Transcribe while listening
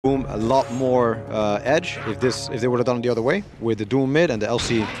Doom a lot more edge if they would have done it the other way with the Doom mid and the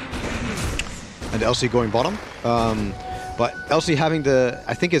LC going bottom. But LC having the,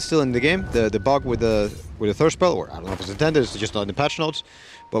 I think it's still in the game, the bug with the thirst spell, or I don't know if it's intended, it's just not in the patch notes,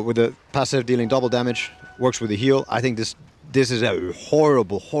 but with the passive dealing double damage, works with the heal. I think this is a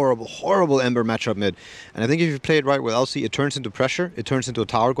horrible Ember matchup mid. And I think if you play it right with LC, it turns into pressure, it turns into a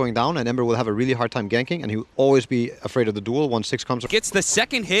tower going down, and Ember will have a really hard time ganking, and he'll always be afraid of the duel once 6 comes. Gets the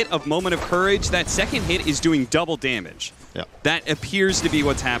second hit of Moment of Courage. That second hit is doing double damage. Yeah. That appears to be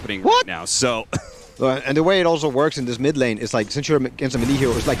what's happening right now, so... And the way it also works in this mid lane is like, since you're against a melee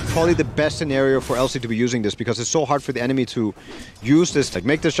hero, it's like probably the best scenario for LC to be using this, because it's so hard for the enemy to use this, like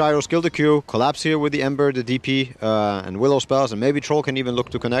make this gyro, skill the Q, collapse here with the Ember, the DP, and Willow spells, and maybe Troll can even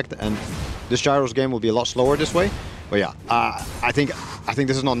look to connect, and this gyro's game will be a lot slower this way. But yeah, I think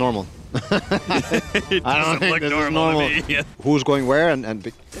this is not normal. It doesn't look normal to me. Yeah. Who's going where, and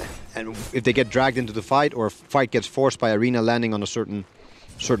if they get dragged into the fight, or fight gets forced by Arena landing on a certain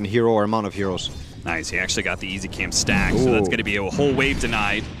hero or amount of heroes. Nice, he actually got the easy camp stack, so that's going to be a whole wave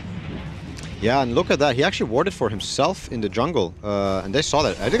denied. Yeah, and look at that. He actually warded for himself in the jungle, and they saw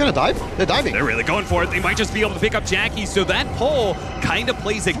that. Are they going to dive? They're diving. They're really going for it. They might just be able to pick up Jackie, so that pull kind of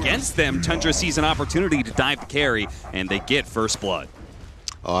plays against them. Tundra sees an opportunity to dive the carry, and they get first blood.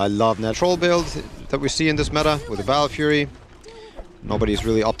 Oh, I love natural build that we see in this meta with the Battle Fury. Nobody's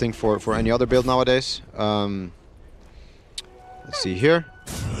really opting for any other build nowadays. Let's see here.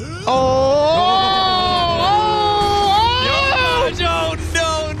 No!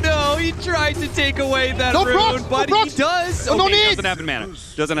 He tried to take away that rune, but he does. Oh, okay, he doesn't have the mana.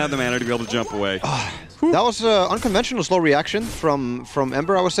 Doesn't have the mana to be able to jump away. That was an unconventional slow reaction from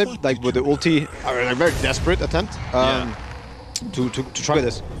Ember, I would say, like with the ulti, a very desperate attempt to try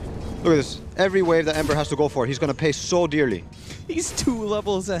this. Look at this. Every wave that Ember has to go for, he's going to pay so dearly. He's 2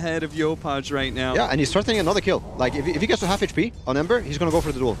 levels ahead of Yopaj right now. Yeah, and he's threatening another kill. Like, if he gets to half HP on Ember, he's going to go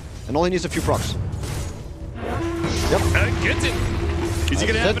for the duel. And all he needs is a few procs. Yep. Gets it. Is he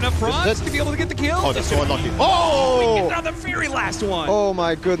going to have enough procs to be able to get the kill? Oh, that's so unlucky. Oh! He gets another Fury last one. Oh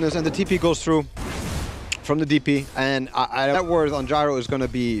my goodness, and the TP goes through from the DP. And that word on Gyro is going to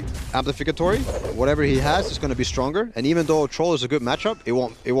be amplificatory. Whatever he has is going to be stronger. And even though Troll is a good matchup,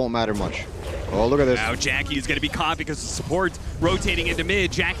 it won't matter much. Oh, look at this. Now Jackie's going to be caught because the support rotating into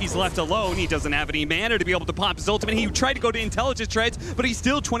mid. Jackie's left alone. He doesn't have any mana to be able to pop his ultimate. He tried to go to Intelligence Treads, but he's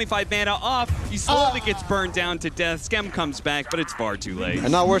still 25 mana off. He slowly gets burned down to death. Skem comes back, but it's far too late.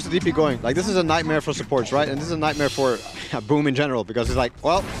 And now where's the DP going? Like, this is a nightmare for supports, right? And this is a nightmare for Boom in general, because it's like,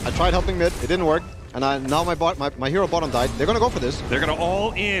 well, I tried helping mid, it didn't work. And now my hero bottom died. They're going to go for this. They're going to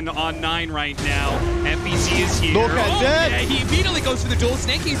all in on 9 right now. FBC is here. Look at that. Yeah, he immediately goes for the duel.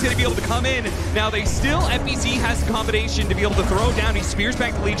 Snakey's going to be able to come in. Now FBC has the combination to be able to throw down. He spears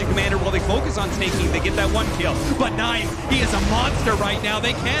back the Legion Commander while they focus on Snakey. They get that 1 kill. But 9, he is a monster right now.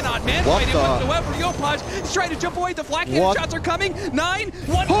 They cannot man-fight him whatsoever. Yopaj is trying to jump away. The flak cannon shots are coming. 9,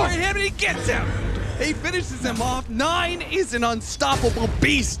 1 more hit, and he gets him. He finishes him off. 9 is an unstoppable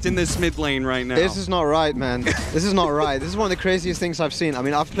beast in this mid lane right now. This is not right, man. This is not right. This is one of the craziest things I've seen. I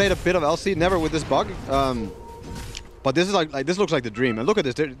mean, I've played a bit of LC, never with this bug. But this is like this looks like the dream. And look at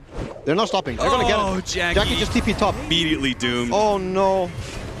this. They're not stopping. They're gonna get it. Jackie just TP top. Immediately doomed. Oh no.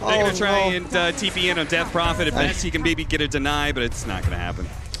 They're gonna try and TP in on Death Prophet. At best, he can maybe get a deny, but it's not gonna happen.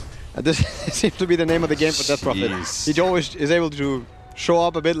 This seems to be the name of the game for Death Prophet. He always is able to show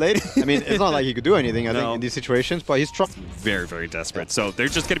up a bit late. I mean, it's not like he could do anything, I think, in these situations, but he's very, very desperate. So they're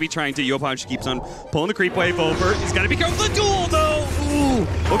just going to be trying to. Yopaj keeps on pulling the creep wave over. He's got to be careful. The duel, though! Ooh.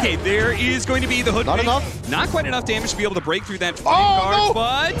 Okay, there is going to be the hood. Not enough. Not quite enough damage to be able to break through that guard,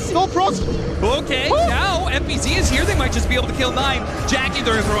 but... No procs! Okay, now FBC is here. They might just be able to kill 9. Jackie,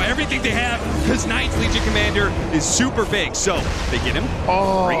 they're going to throw everything they have, because 9's Legion Commander is super big. So they get him,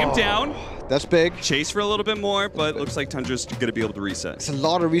 bring him down. That's big. Chase for a little bit more, but looks like Tundra's going to be able to reset. It's a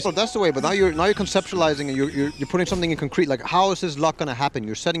lot of resources. That's the way, but now you're conceptualizing and you're putting something in concrete. Like, how is this luck going to happen?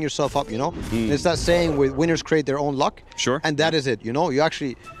 You're setting yourself up, you know? It's that saying with winners create their own luck. Sure. And that is it, you know? You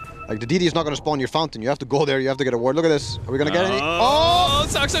actually, like, the DD is not going to spawn your fountain. You have to go there. You have to get a ward. Look at this. Are we going to get any? Oh,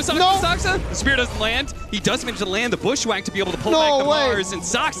 Saxa. The spear doesn't land. He does manage to land the bushwhack to be able to pull back the Mars, and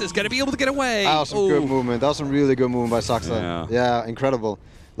Saxa's going to be able to get away. That was some good movement. That was some really good movement by Saxa. Yeah, incredible.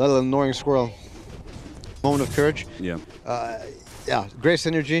 Little annoying squirrel. Moment of Courage. Yeah. Yeah, great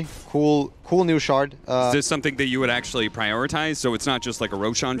synergy, cool cool new shard. Is this something that you would actually prioritize? So it's not just like a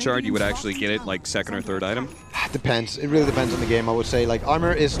Roshan shard, you would actually get it like second or third item? Depends. It really depends on the game, I would say. Like,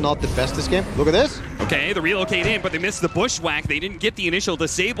 armor is not the best this game. Look at this. Okay, the relocate in, but they missed the bushwhack. They didn't get the initial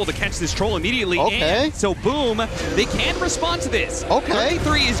disable to catch this troll immediately. Okay. And so boom, they can respond to this. Okay.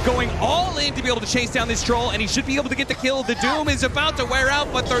 33 is going all in to be able to chase down this troll, and he should be able to get the kill. The Doom is about to wear out,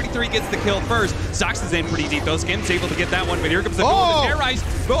 but 33 gets the kill first. Sox is in pretty deep though. Skim's able to get that one, but here comes the Doom. The Terrorize.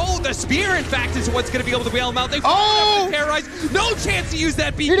 Oh, the spear, in fact, is what's going to be able to bail him out. They Terrorize. No chance to use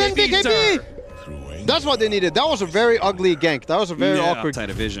that BKB, He didn't BKB. sir. That's what they needed. That was a very ugly gank. That was a very awkward. Outside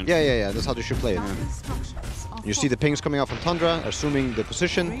of vision. Yeah. That's how they should play it. You see the pings coming out from Tundra, assuming the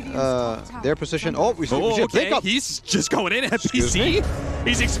position, their position. Oh, we see okay. He's just going in at PC.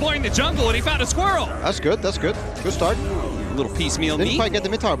 He's exploring the jungle, and he found a squirrel. That's good. That's good. Good start. A little piecemeal. Didn't quite get the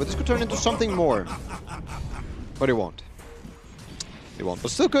mid tower, but this could turn into something more. But it won't. It won't.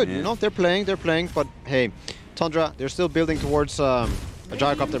 But still good. You know, they're playing. But hey, Tundra, they're still building towards a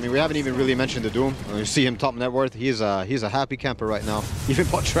gyrocopter. I mean, we haven't even really mentioned the Doom. You see him top net worth. He's a happy camper right now. Even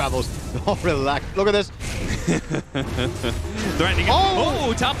bot travels. Oh, relax. Look at this. Threatening it.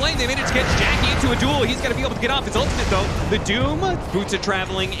 Oh, top lane. They managed to get Jackie into a duel. He's going to be able to get off his ultimate, though. The Doom, boots of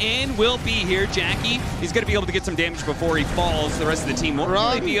traveling in, will be here. Jackie, he's going to be able to get some damage before he falls. The rest of the team won't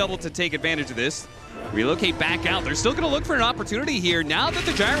really be able to take advantage of this. Relocate back out. They're still going to look for an opportunity here. Now that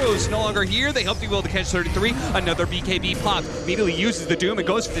the gyro is no longer here, they hope to be able to catch 33. Another BKB pop. Immediately uses the Doom and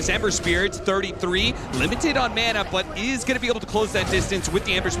goes for this Ember Spirit. 33, limited on mana, but is going to be able to close that distance with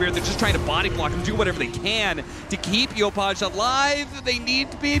the Ember Spirit. They're just trying to body block and do whatever they can to keep Yopaj alive. They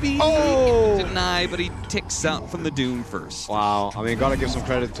need to maybe deny, but he ticks out from the Doom first. Wow. I mean, gotta give some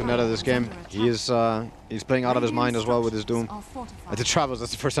credit to Neta this game. He's playing out of his mind as well with his Doom. At the travels,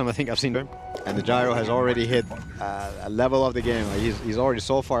 that's the first time I think I've seen him. And the gyro has already hit a level of the game. Like he's already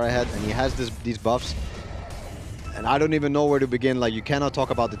so far ahead, and he has these buffs. And I don't even know where to begin. Like, you cannot talk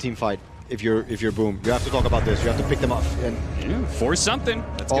about the team fight if you're Boom. You have to talk about this. You have to pick them up and force something.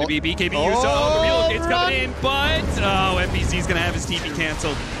 That's going to be a BKB used. The relocate's coming in, but NPC's going to have his TP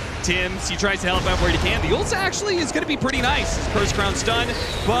canceled. Tims, he tries to help out where he can. The ult actually is going to be pretty nice. His first crown stun.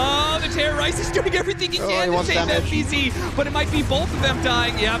 But the Terrorize is doing everything he can to save that PC. But it might be both of them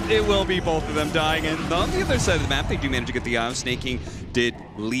dying. Yep, it will be both of them dying. And on the other side of the map, they do manage to get the IO. Snaking did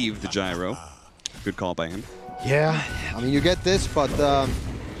leave the gyro. Good call by him. Yeah, I mean, you get this, but not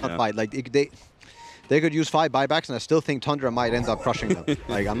fight. Like, they could use 5 buybacks, and I still think Tundra might end up crushing them.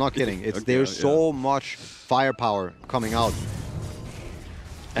 Like, I'm not kidding. There's so much firepower coming out.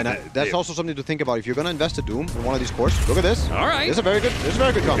 And that's also something to think about. If you're going to invest a Doom in one of these cores, look at this. All right. This is a very good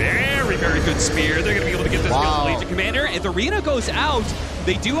combo. Very good spear. They're going to be able to get this kill Legion Commander. If the Arena goes out,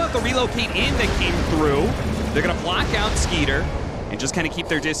 they do have the relocate in that came through. They're going to block out Skeeter and just kind of keep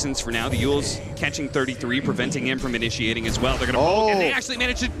their distance for now. The Yule's catching 33, preventing him from initiating as well. They're going to poke, and they actually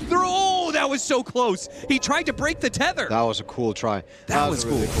managed to throw. Oh, that was so close. He tried to break the tether. That was a cool try. That was a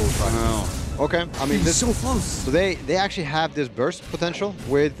really cool try. Oh. Okay, I mean, this so close. So they actually have this burst potential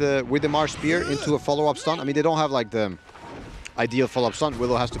with the Mars Spear into a follow-up stun. I mean, they don't have like the ideal follow-up stun.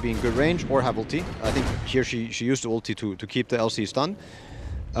 Willow has to be in good range or have ulti. I think here she used the ulti to keep the LC stun.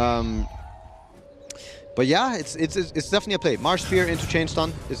 But yeah, it's definitely a play. Mars Spear into chain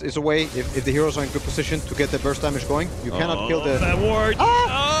stun is a way if the heroes are in good position to get the burst damage going. You cannot kill the that ward.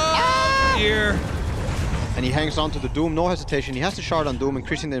 Here. And he hangs on to the Doom, no hesitation. He has the shard on Doom,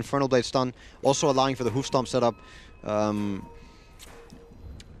 increasing the Infernal Blade stun, also allowing for the Hoof Stomp setup.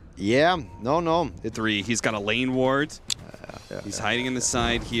 Yeah, no. 3, he's got a lane ward. He's hiding in the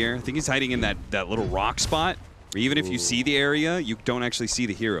side here. I think he's hiding in that little rock spot. Even if you see the area, you don't actually see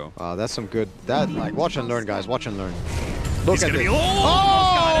the hero. That's some good. Like, watch and learn, guys. Watch and learn. Look at this.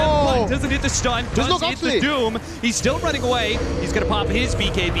 Doesn't hit the stun. Doesn't hit the Doom. He's still running away. He's going to pop his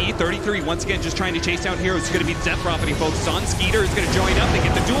BKB. 33, once again, just trying to chase down heroes. It's going to be Death Prophet. He focuses on. Skeeter is going to join up. They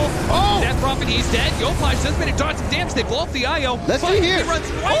get the duel. Death Prophet, he's dead. Yopaj does manage to dodge some damage. They blow up the IO. Let's see here. He runs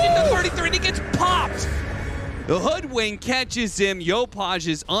right into 33, and he gets popped. The Hoodwing catches him. Yopaj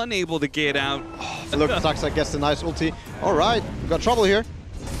is unable to get out. Look, Saxa gets the nice ulti. All right, we've got trouble here.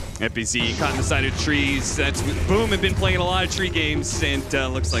 FBC caught in the side of trees. That's Boom had been playing a lot of tree games, and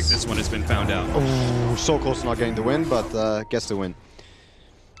looks like this one has been found out. Oh, so close to not getting the win, but gets the win.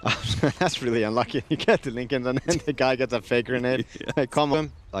 That's really unlucky. You get the Lincolns, and then the guy gets a fake grenade. Like, come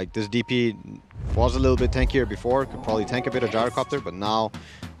on. Like, this DP was a little bit tankier before. Could probably tank a bit of gyrocopter, but now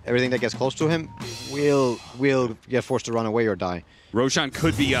everything that gets close to him will get forced to run away or die. Roshan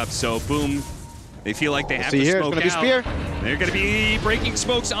could be up, so Boom They feel like they have See to here, smoke it's gonna be out. spear. They're going to be breaking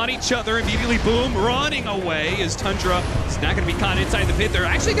smokes on each other. Immediately, boom, running away as Tundra is not going to be caught inside the pit. They're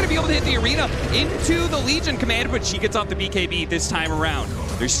actually going to be able to hit the arena into the Legion commander, but she gets off the BKB this time around.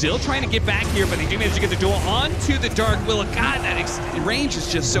 They're still trying to get back here, but they do manage to get the duel onto the Dark Willow. God, that range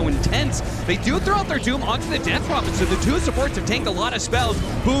is just so intense. They do throw out their Doom onto the Death Prophet, so the two supports have tanked a lot of spells.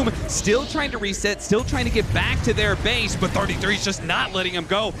 Boom, still trying to reset, still trying to get back to their base, but 33 is just not letting them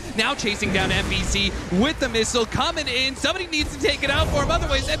go. Now chasing down FBC with the missile coming in. Somebody needs to take it out for him,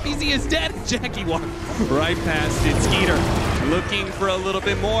 otherwise FBC is dead. Jackie walked right past it. Skeeter looking for a little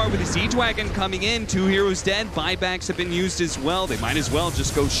bit more with the Siege Wagon coming in. 2 heroes dead. Buybacks have been used as well. They might as well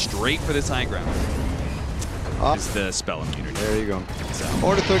just go straight for this high ground. Is the spell immunity. There you go. So.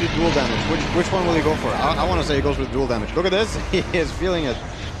 Or the 30 dual damage. Which one will he go for? I want to say he goes for the dual damage. Look at this. He is feeling it.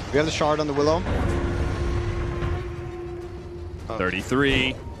 We have the shard on the Willow.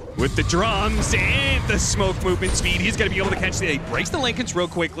 33 with the drums and the smoke movement speed. He's going to be able to catch the... He breaks the Lincolns real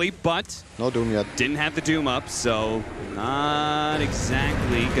quickly, but... No Doom yet. Didn't have the Doom up, so not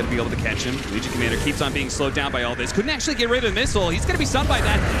exactly going to be able to catch him. Legion Commander keeps on being slowed down by all this. Couldn't actually get rid of the missile. He's going to be stunned by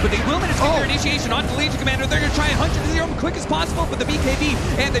that, but they will manage to get their initiation onto the Legion Commander. They're going to try and hunt him to zero as quick as possible, but the BKB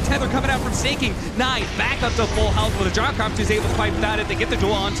and the tether coming out from snaking. 9 back up to full health, but the Jarcraft is able to fight without it. They get the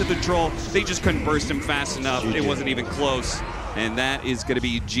duel onto the Troll. They just couldn't burst him fast enough. GG. It wasn't even close. And that is going to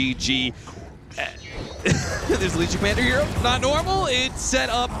be GG. There's Legion Commander hero. Not normal. It set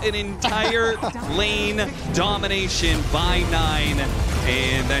up an entire lane domination by 9.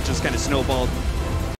 And that just kind of snowballed